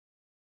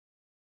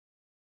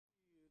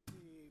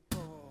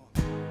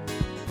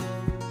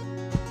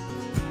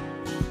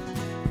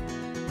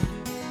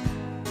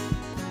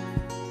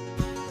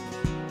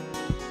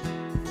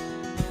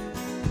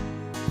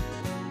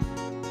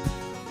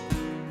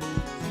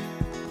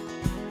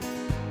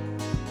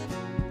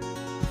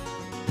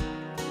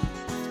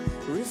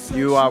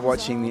You are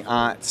watching the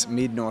Arts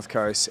Mid-North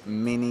Coast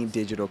mini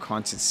digital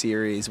concert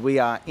series. We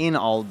are in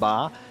Old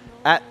Bar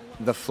at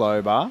the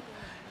Flow Bar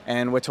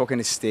and we're talking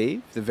to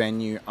Steve, the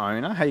venue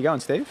owner. How you going,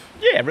 Steve?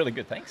 Yeah, really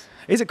good, thanks.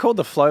 Is it called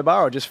the Flow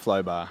Bar or just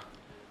Flow Bar?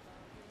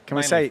 Can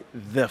we Mainly. say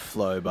the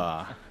Flow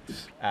Bar?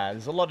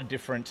 There's a lot of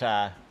different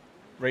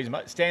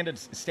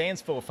reasons.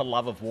 Stands for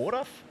love of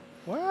water,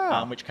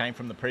 Wow. which came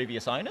from the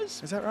previous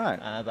owners. Is that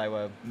right? They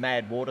were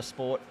mad water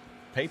sport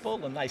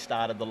people and they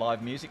started the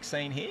live music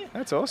scene here.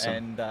 That's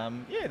awesome.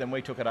 And then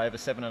we took it over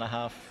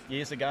 7.5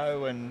 years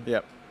ago and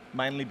Yep.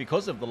 mainly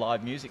because of the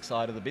live music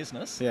side of the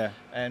business. Yeah.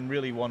 And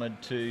really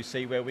wanted to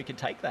see where we could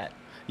take that.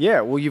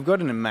 Yeah, well, you've got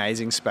an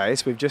amazing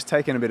space. We've just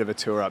taken a bit of a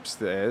tour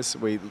upstairs.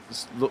 We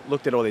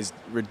looked at all these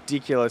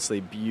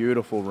ridiculously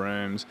beautiful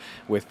rooms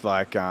with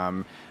like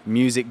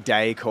music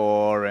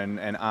decor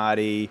and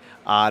arty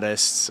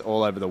artists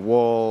all over the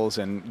walls.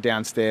 And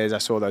downstairs, I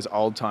saw those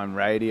old-time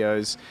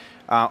radios.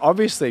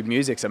 Obviously,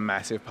 music's a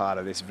massive part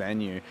of this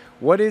venue.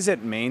 What does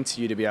it mean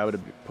to you to be able to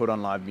put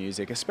on live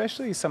music,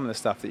 especially some of the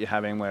stuff that you're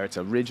having where it's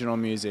original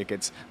music,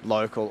 it's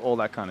local, all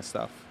that kind of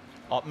stuff?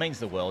 Oh, it means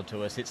the world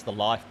to us. It's the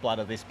lifeblood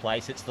of this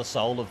place. It's the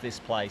soul of this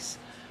place.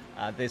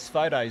 There's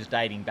photos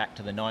dating back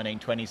to the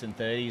 1920s and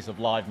 30s of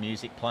live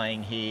music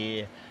playing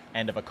here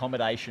and of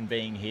accommodation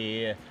being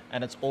here,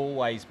 and it's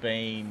always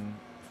been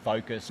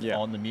focused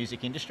on the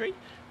music industry.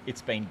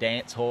 It's been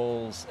dance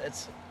halls.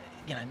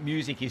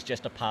 Music is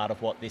just a part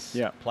of what this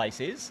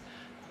place is.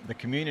 The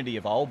community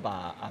of Old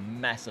Bar are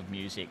massive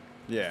music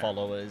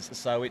followers,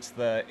 so it's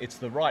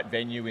the right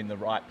venue in the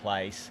right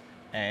place.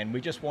 And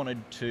we just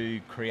wanted to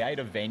create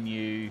a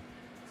venue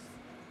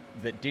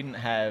that didn't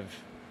have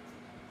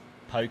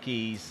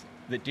pokies,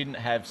 that didn't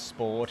have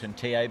sport and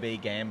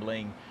TAB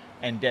gambling,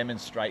 and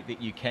demonstrate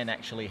that you can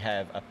actually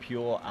have a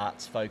pure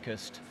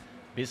arts-focused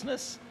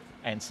business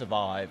and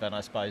survive. And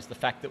I suppose the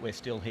fact that we're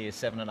still here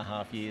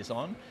 7.5 years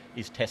on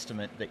is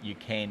testament that you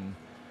can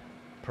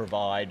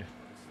provide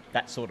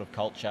that sort of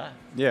culture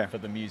for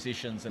the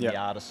musicians and the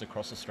artists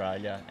across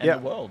Australia and the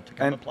world to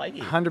come and play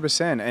here.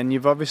 100%. And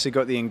you've obviously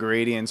got the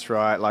ingredients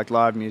right, like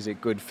live music,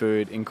 good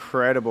food,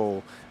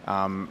 incredible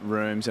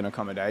rooms and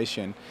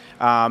accommodation.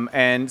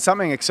 And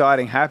something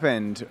exciting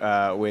happened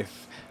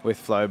with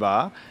Flow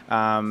Bar.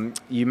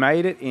 You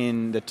made it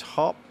in the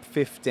top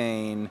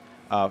 15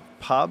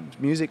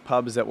 music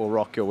pubs that will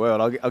rock your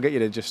world. I'll get you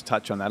to just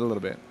touch on that a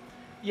little bit.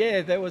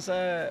 Yeah, there was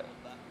a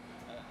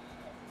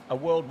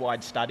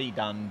worldwide study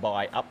done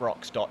by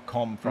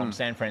uprocks.com from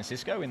San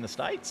Francisco in the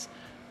States,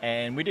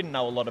 and we didn't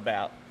know a lot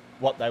about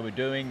what they were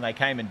doing. They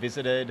came and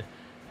visited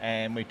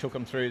and we took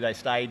them through. They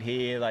stayed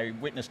here, they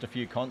witnessed a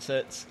few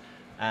concerts,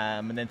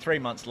 and then 3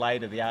 months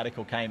later the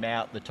article came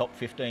out, the top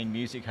 15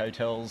 music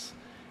hotels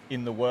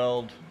in the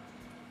world,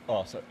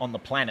 on the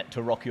planet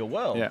to rock your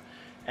world.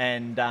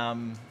 And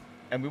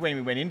when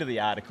we went into the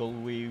article,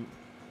 we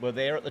were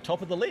there at the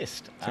top of the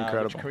list,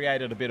 which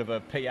created a bit of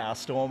a PR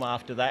storm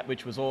after that,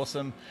 which was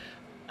awesome.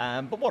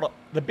 But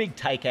the big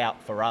takeout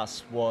for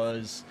us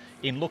was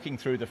in looking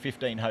through the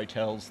 15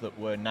 hotels that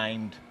were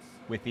named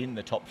within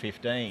the top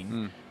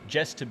 15,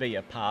 just to be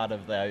a part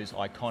of those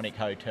iconic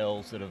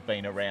hotels that have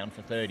been around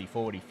for 30,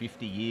 40,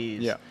 50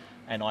 years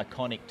and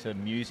iconic to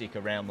music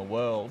around the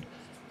world,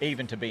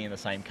 even to be in the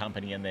same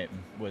company, and that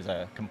was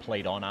a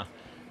complete honour.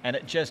 And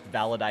it just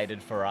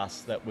validated for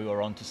us that we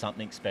were onto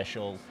something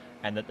special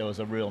and that there was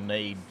a real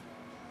need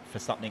for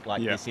something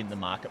like this in the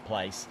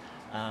marketplace.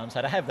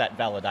 So to have that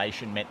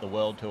validation meant the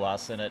world to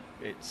us, and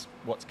it's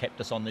what's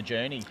kept us on the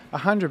journey.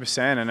 100%,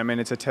 and I mean,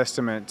 it's a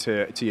testament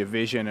to your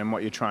vision and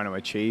what you're trying to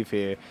achieve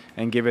here.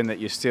 And given that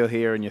you're still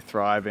here and you're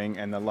thriving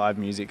and the live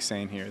music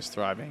scene here is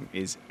thriving,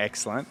 is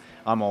excellent.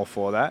 I'm all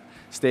for that.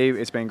 Steve,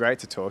 it's been great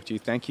to talk to you.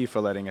 Thank you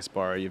for letting us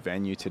borrow your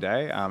venue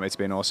today. It's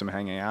been awesome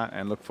hanging out,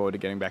 and look forward to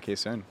getting back here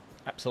soon.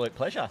 Absolute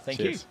pleasure. Thank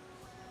Cheers. you.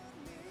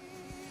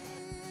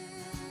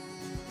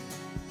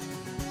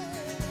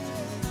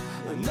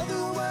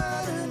 Another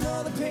word,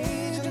 another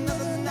page,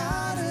 another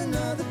night,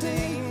 another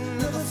day,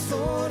 another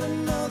thought,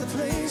 another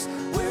place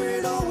where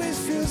it always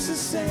feels the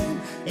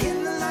same.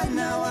 In the light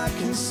now I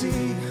can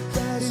see